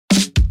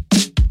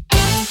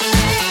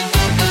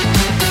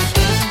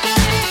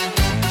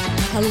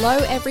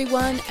Hello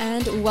everyone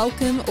and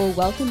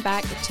welcome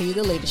back to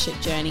The Leadership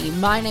Journey.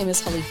 My name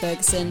is Holly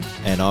Ferguson.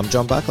 And I'm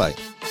John Buckley.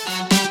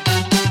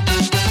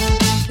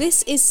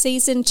 This is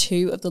season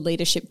 2 of The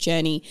Leadership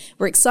Journey.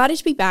 We're excited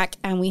to be back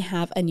and we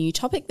have a new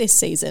topic this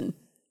season.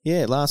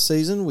 Yeah, last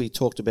season we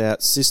talked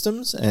about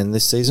systems and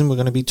this season we're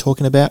going to be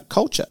talking about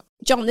culture.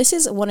 John, this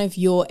is one of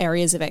your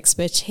areas of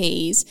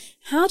expertise.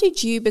 How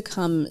did you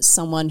become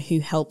someone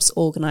who helps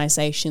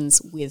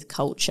organisations with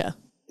culture?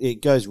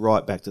 It goes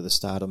right back to the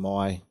start of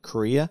my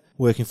career,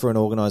 working for an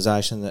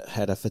organisation that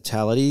had a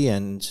fatality,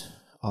 and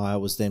I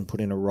was then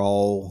put in a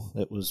role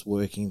that was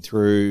working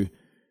through,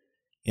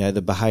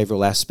 the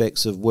behavioural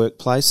aspects of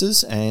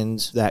workplaces,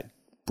 and that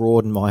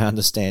broadened my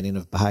understanding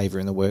of behaviour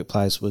in the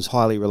workplace was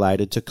highly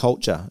related to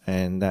culture,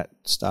 and that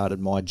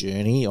started my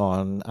journey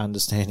on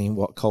understanding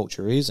what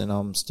culture is, and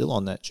I'm still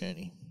on that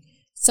journey.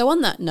 So on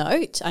that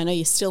note, I know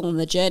you're still on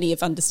the journey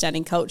of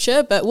understanding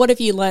culture, but what have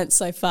you learnt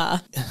so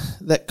far?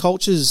 That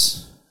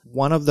culture's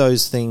one of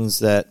those things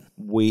that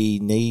we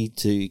need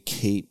to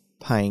keep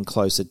paying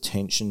close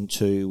attention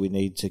to. We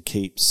need to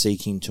keep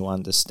seeking to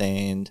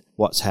understand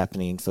what's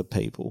happening for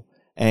people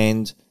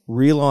and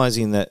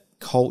realising that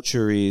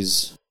culture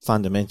is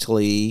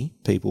fundamentally,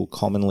 people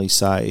commonly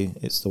say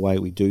it's the way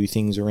we do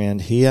things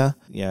around here.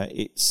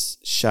 It's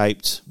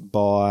shaped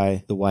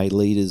by the way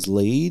leaders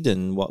lead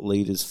and what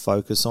leaders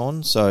focus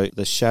on. So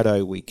the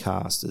shadow we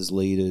cast as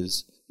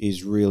leaders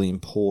is really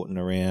important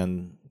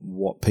around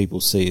what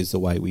people see as the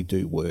way we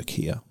do work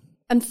here.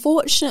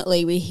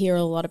 Unfortunately, we hear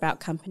a lot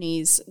about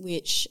companies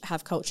which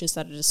have cultures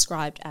that are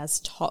described as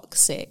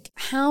toxic.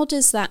 How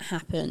does that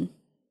happen?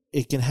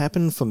 It can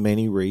happen for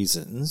many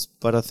reasons,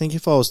 but I think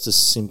if I was to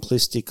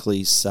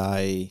simplistically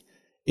say,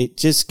 it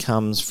just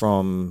comes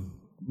from,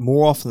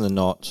 more often than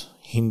not,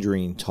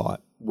 hindering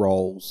type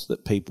roles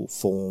that people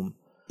form.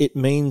 It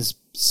means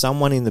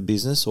someone in the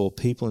business or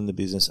people in the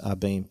business are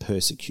being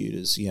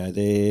persecutors.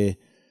 They're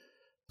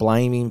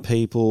blaming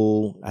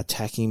people,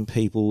 attacking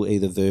people,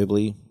 either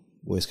verbally,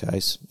 worst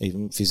case,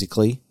 even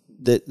physically.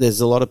 There's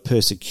a lot of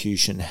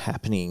persecution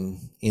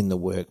happening in the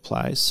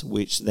workplace,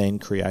 which then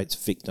creates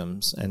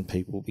victims, and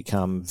people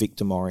become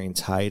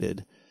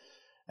victim-orientated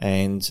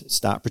and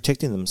start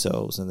protecting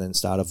themselves and then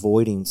start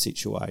avoiding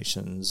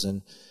situations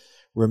and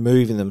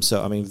removing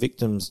themselves.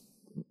 Victims,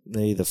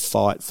 they either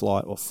fight,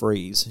 flight or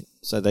freeze.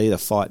 So they either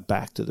fight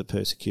back to the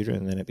persecutor,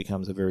 and then it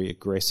becomes a very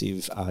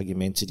aggressive,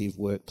 argumentative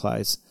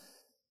workplace.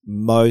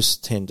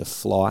 Most tend to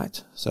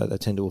flight, so they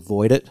tend to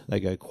avoid it. They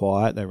go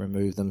quiet. They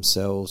remove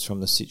themselves from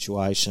the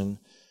situation,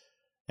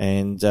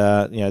 and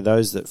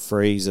those that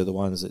freeze are the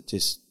ones that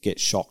just get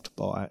shocked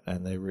by it,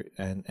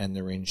 and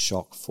they're in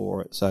shock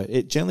for it. So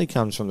it generally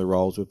comes from the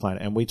roles we're playing,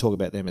 and we talk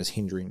about them as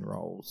hindering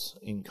roles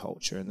in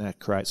culture, and that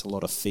creates a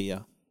lot of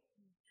fear.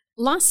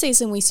 Last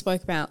season, we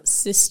spoke about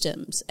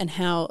systems and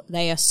how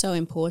they are so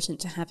important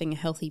to having a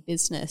healthy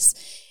business.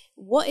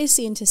 What is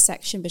the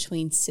intersection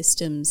between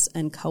systems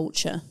and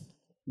culture?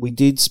 We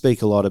did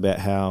speak a lot about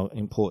how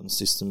important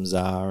systems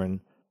are, and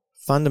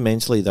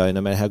fundamentally though,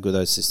 no matter how good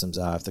those systems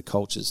are, if the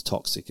culture's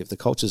toxic, if the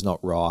culture's not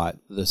right,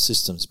 the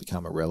systems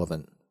become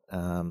irrelevant.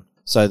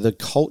 So the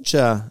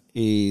culture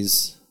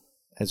is,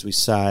 as we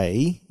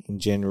say, in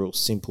general,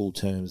 simple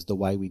terms, the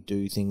way we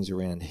do things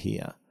around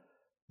here.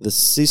 The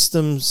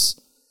systems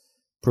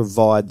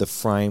provide the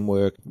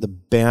framework, the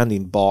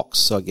bounding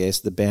box, I guess,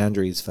 the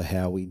boundaries for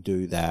how we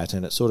do that,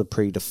 and it sort of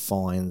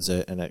predefines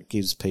it, and it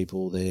gives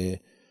people their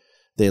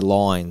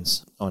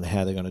lines on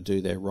how they're going to do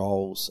their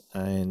roles,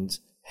 and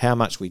how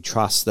much we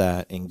trust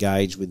that,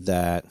 engage with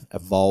that,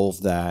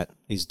 evolve that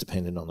is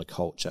dependent on the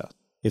culture.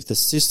 If the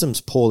system's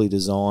poorly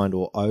designed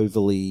or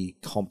overly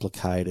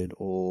complicated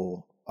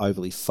or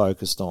overly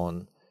focused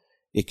on,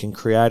 it can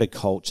create a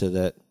culture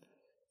that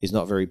is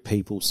not very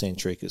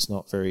people-centric, it's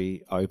not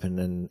very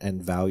open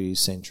and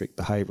value-centric,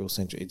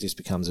 behavioural-centric. It just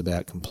becomes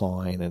about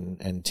complying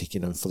and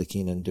ticking and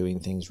flicking and doing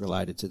things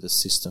related to the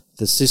system.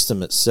 The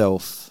system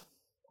itself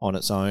on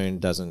its own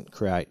doesn't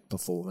create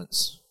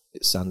performance.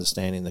 It's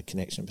understanding the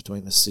connection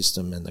between the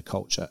system and the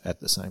culture at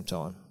the same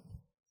time.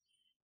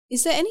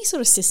 Is there any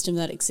sort of system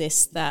that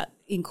exists that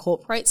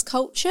incorporates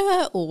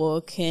culture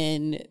or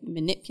can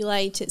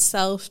manipulate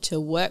itself to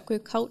work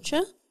with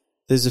culture?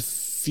 There's a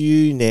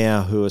few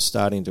now who are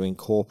starting to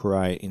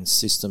incorporate in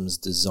systems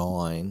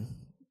design,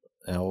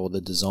 or the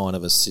design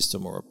of a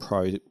system or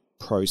a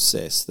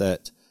process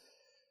that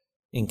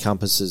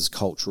encompasses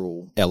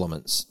cultural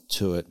elements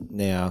to it.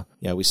 Now,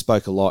 we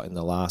spoke a lot in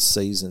the last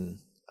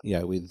season,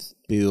 with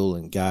Bill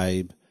and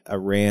Gabe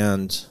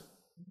around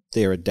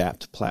their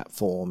Adapt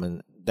platform,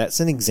 and that's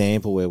an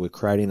example where we're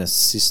creating a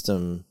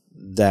system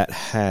that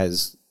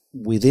has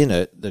within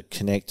it the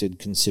connected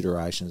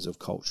considerations of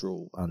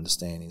cultural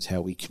understandings, how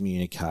we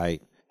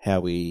communicate, how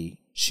we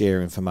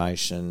share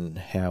information,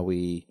 how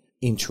we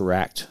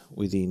interact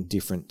within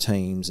different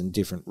teams and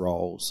different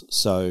roles.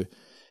 So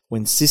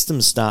when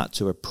systems start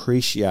to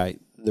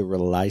appreciate the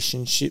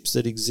relationships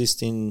that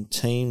exist in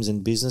teams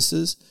and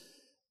businesses,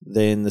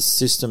 then the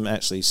system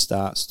actually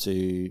starts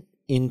to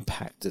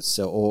impact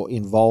itself or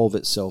involve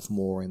itself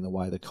more in the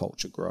way the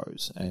culture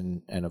grows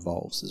and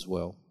evolves as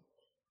well.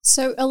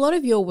 So a lot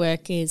of your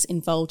work is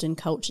involved in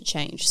culture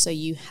change. So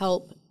you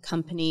help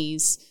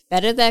companies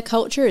better their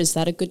culture. Is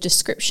that a good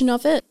description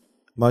of it?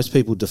 Most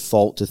people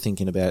default to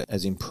thinking about it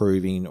as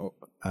improving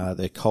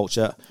their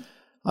culture.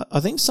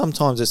 I think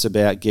sometimes it's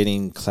about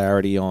getting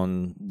clarity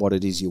on what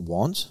it is you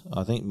want.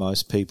 I think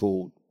most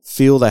people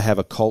feel they have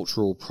a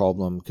cultural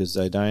problem because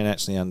they don't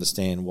actually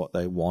understand what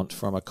they want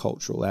from a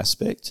cultural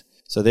aspect.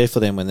 So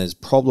therefore then when there's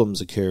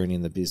problems occurring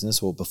in the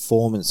business or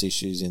performance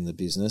issues in the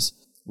business,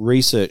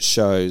 research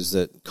shows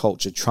that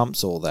culture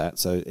trumps all that.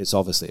 So it's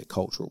obviously a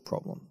cultural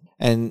problem.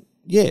 And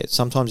yeah,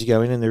 sometimes you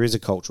go in and there is a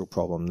cultural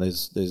problem.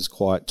 There's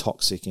quite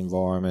toxic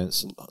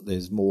environments.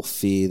 There's more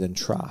fear than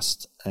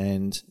trust.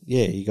 And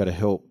yeah, you got to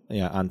help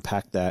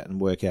unpack that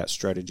and work out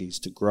strategies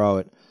to grow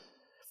it.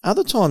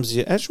 Other times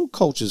the actual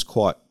culture is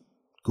quite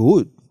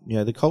good.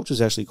 The culture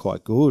is actually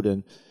quite good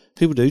and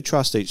people do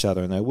trust each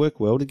other and they work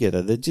well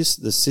together. They're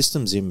just, the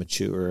system's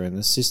immature and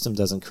the system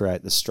doesn't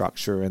create the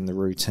structure and the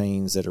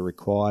routines that are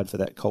required for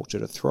that culture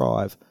to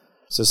thrive.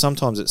 So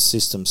sometimes it's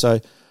system. So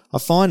I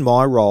find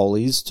my role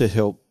is to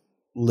help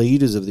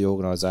leaders of the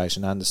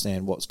organisation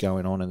understand what's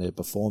going on in their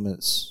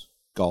performance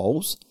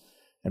goals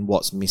and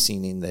what's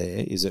missing in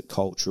there. Is it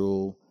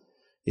cultural?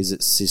 Is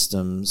it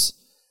systems?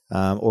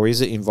 Or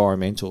is it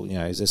environmental?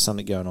 Is there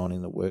something going on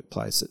in the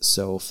workplace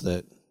itself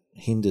that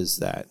hinders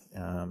that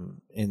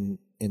in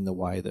the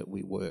way that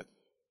we work?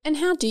 And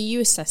how do you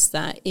assess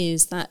that?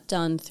 Is that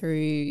done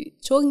through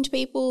talking to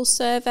people,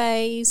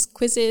 surveys,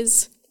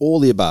 quizzes? All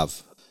the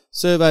above.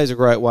 Surveys are a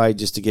great way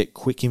just to get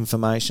quick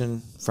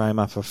information, frame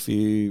up a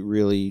few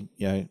really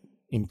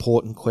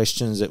important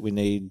questions that we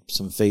need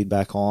some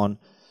feedback on.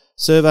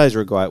 Surveys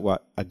are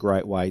a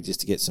great way just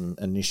to get some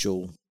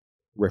initial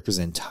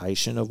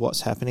representation of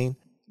what's happening.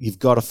 You've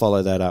got to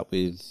follow that up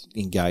with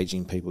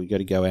engaging people. You've got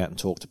to go out and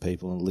talk to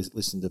people and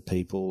listen to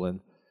people.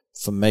 And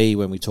for me,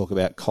 when we talk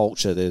about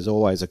culture, there's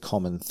always a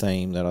common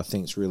theme that I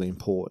think is really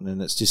important,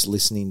 and it's just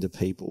listening to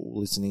people,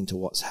 listening to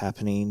what's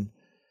happening,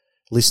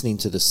 listening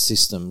to the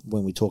system.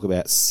 When we talk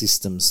about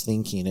systems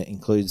thinking, it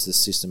includes the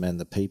system and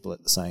the people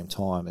at the same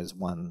time as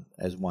one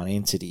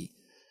entity.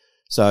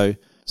 So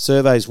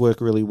surveys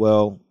work really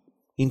well.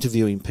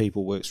 Interviewing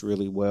people works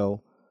really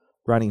well.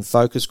 Running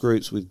focus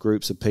groups with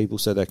groups of people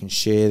so they can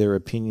share their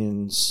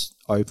opinions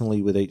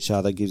openly with each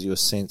other gives you a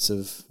sense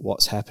of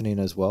what's happening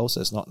as well.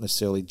 So it's not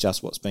necessarily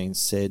just what's being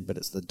said, but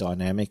it's the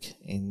dynamic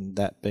in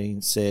that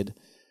being said.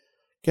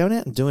 Going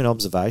out and doing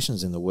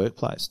observations in the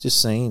workplace, just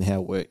seeing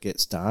how work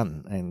gets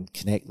done and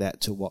connect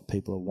that to what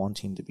people are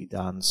wanting to be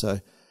done.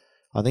 So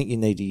I think you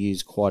need to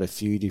use quite a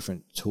few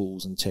different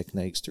tools and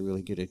techniques to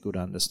really get a good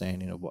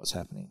understanding of what's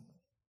happening.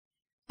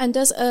 And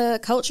does a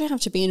culture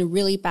have to be in a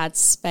really bad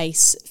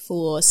space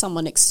for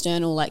someone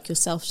external like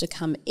yourself to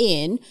come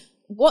in?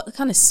 What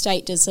kind of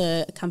state does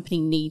a company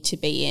need to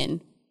be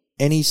in?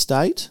 Any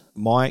state.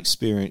 My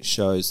experience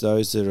shows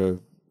those that are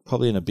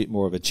probably in a bit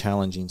more of a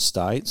challenging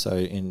state, so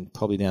in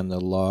probably down the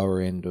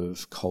lower end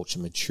of culture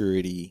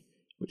maturity,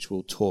 which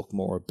we'll talk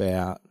more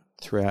about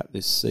throughout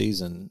this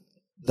season,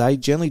 they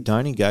generally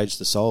don't engage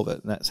to solve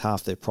it, and that's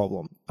half their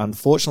problem.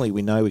 Unfortunately,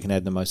 we know we can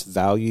add the most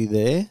value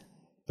there,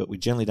 but we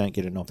generally don't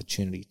get an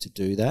opportunity to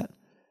do that.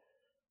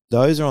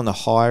 Those are on the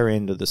higher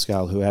end of the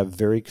scale who have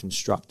very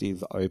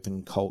constructive,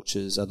 open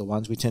cultures are the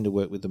ones we tend to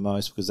work with the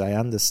most because they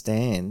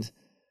understand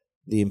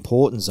the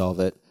importance of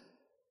it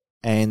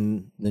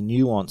and the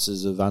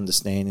nuances of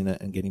understanding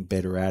it and getting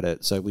better at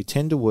it. So we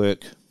tend to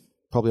work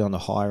probably on the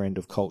higher end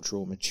of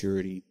cultural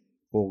maturity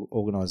or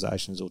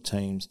organisations or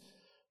teams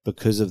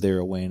because of their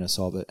awareness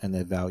of it and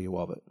their value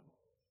of it.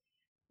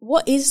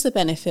 What is the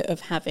benefit of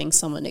having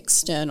someone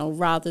external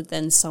rather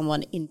than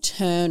someone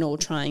internal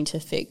trying to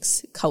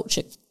fix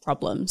culture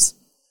problems?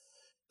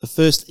 The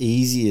first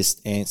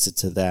easiest answer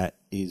to that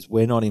is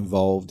we're not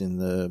involved in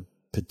the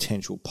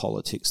potential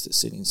politics that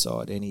sit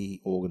inside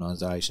any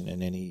organisation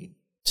and any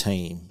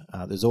team.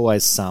 There's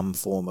always some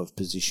form of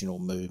positional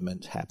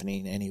movement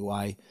happening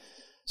anyway,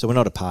 so we're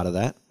not a part of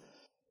that.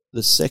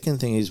 The second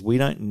thing is we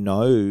don't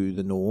know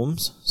the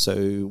norms,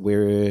 so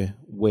we're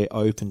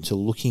open to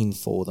looking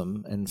for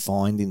them and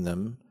finding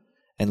them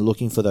and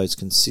looking for those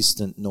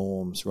consistent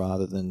norms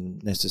rather than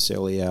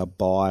necessarily our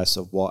bias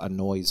of what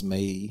annoys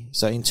me.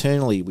 So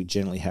internally we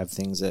generally have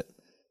things that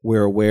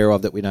we're aware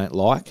of that we don't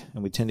like,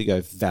 and we tend to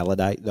go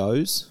validate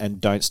those and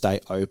don't stay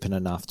open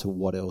enough to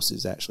what else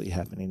is actually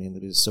happening in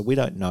the business. So we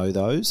don't know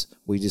those.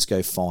 We just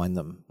go find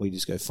them. We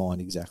just go find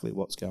exactly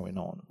what's going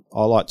on.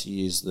 I like to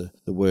use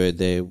the word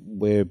there,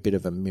 we're a bit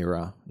of a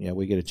mirror.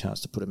 We get a chance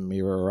to put a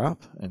mirror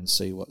up and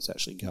see what's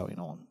actually going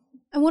on.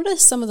 And what are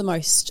some of the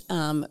most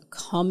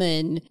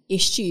common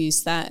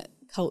issues that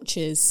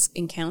cultures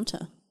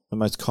encounter? The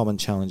most common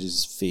challenge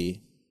is fear,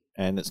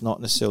 and it's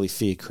not necessarily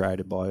fear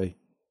created by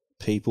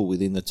people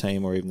within the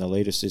team or even the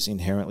leaders. Just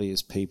inherently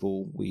as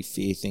people, we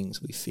fear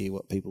things. We fear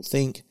what people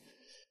think.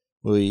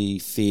 We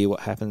fear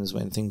what happens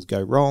when things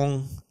go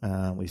wrong.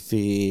 We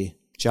fear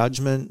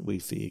judgment. We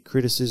fear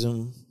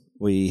criticism.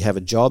 We have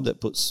a job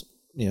that puts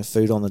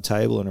food on the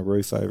table and a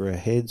roof over our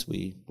heads.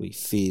 We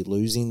fear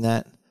losing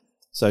that.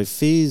 So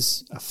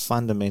fear's a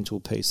fundamental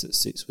piece that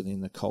sits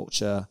within the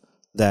culture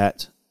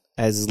that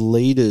as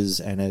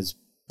leaders and as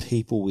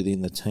people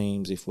within the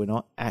teams, if we're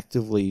not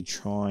actively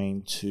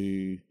trying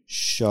to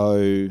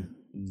show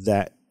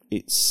that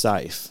it's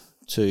safe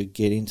to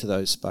get into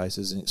those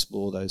spaces and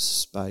explore those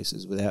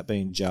spaces without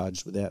being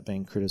judged, without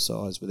being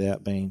criticised,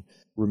 without being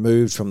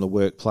removed from the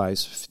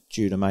workplace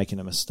due to making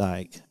a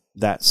mistake,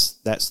 that's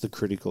the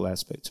critical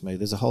aspect to me.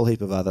 There's a whole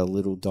heap of other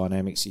little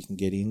dynamics you can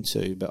get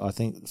into, but I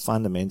think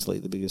fundamentally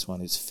the biggest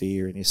one is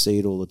fear, and you see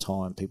it all the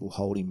time, people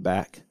holding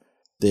back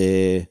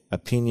their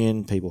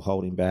opinion, people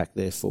holding back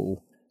their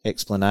full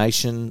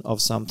explanation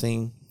of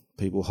something.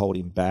 People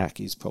holding back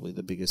is probably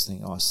the biggest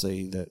thing I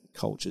see that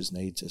cultures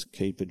need to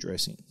keep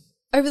addressing.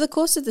 Over the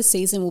course of the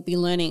season, we'll be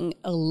learning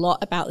a lot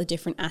about the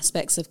different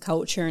aspects of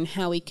culture and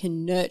how we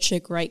can nurture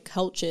great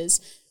cultures.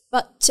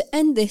 But to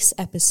end this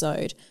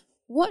episode,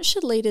 what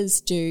should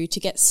leaders do to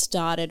get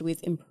started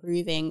with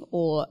improving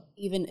or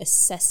even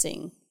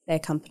assessing their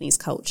company's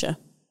culture?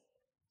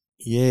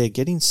 Yeah,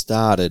 getting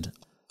started.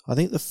 I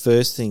think the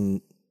first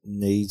thing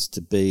needs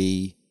to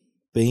be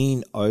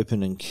being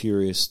open and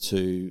curious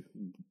to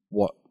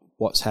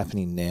what's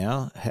happening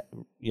now.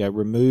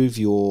 Remove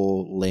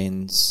your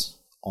lens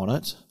on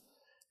it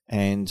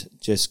and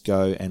just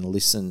go and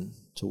listen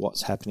to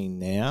what's happening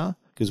now.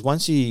 Because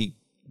once you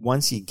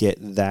get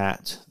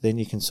that, then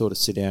you can sort of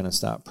sit down and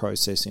start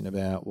processing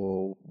about,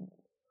 well,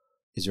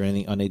 is there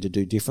anything I need to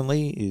do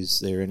differently? Is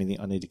there anything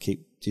I need to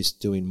keep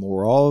just doing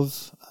more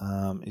of?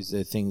 Is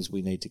there things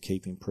we need to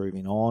keep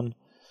improving on?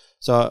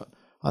 So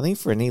I think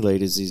for any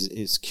leaders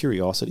is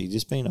curiosity,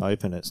 just being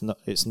open.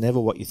 It's never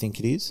what you think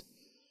it is.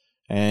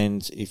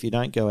 And if you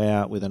don't go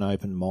out with an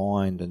open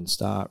mind and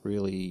start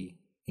really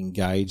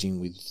engaging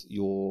with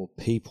your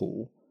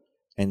people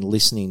and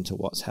listening to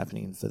what's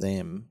happening for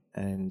them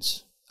and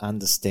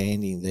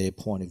understanding their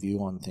point of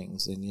view on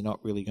things, then you're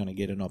not really going to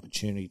get an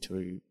opportunity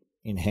to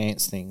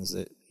enhance things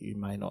that you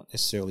may not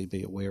necessarily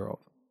be aware of.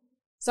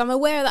 So I'm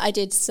aware that I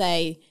did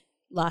say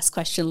last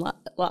question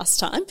last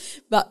time,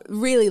 but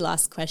really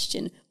last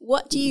question.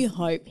 What do you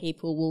hope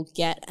people will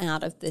get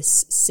out of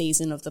this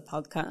season of the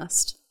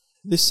podcast?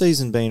 This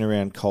season being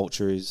around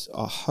culture is,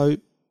 I hope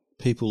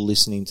people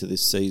listening to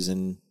this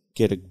season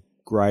get a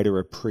greater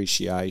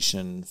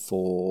appreciation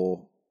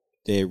for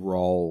their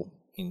role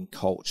in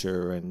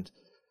culture and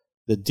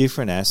the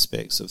different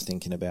aspects of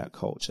thinking about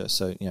culture.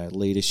 So,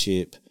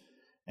 leadership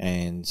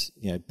and,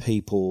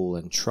 people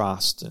and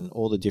trust and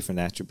all the different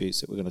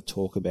attributes that we're going to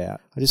talk about.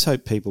 I just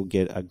hope people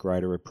get a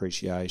greater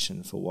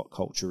appreciation for what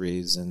culture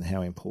is and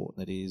how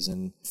important it is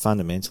and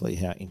fundamentally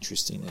how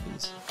interesting it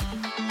is.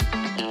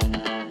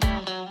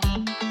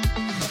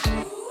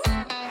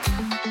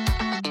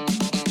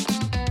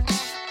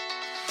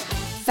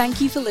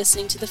 Thank you for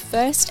listening to the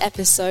first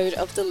episode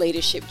of The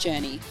Leadership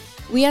Journey.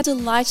 We are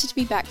delighted to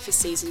be back for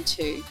Season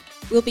 2.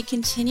 We'll be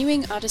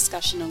continuing our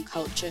discussion on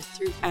culture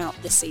throughout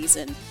the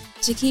season.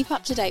 To keep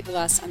up to date with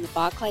us and the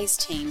Barclays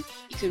team,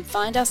 you can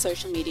find our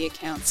social media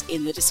accounts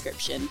in the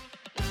description.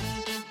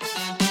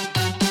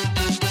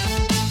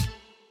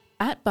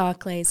 At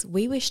Barclays,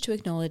 we wish to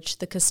acknowledge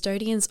the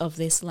custodians of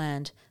this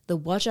land, the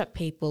Whadjuk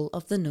people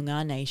of the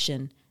Noongar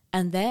Nation,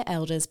 and their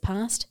elders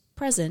past,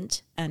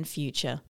 present and future.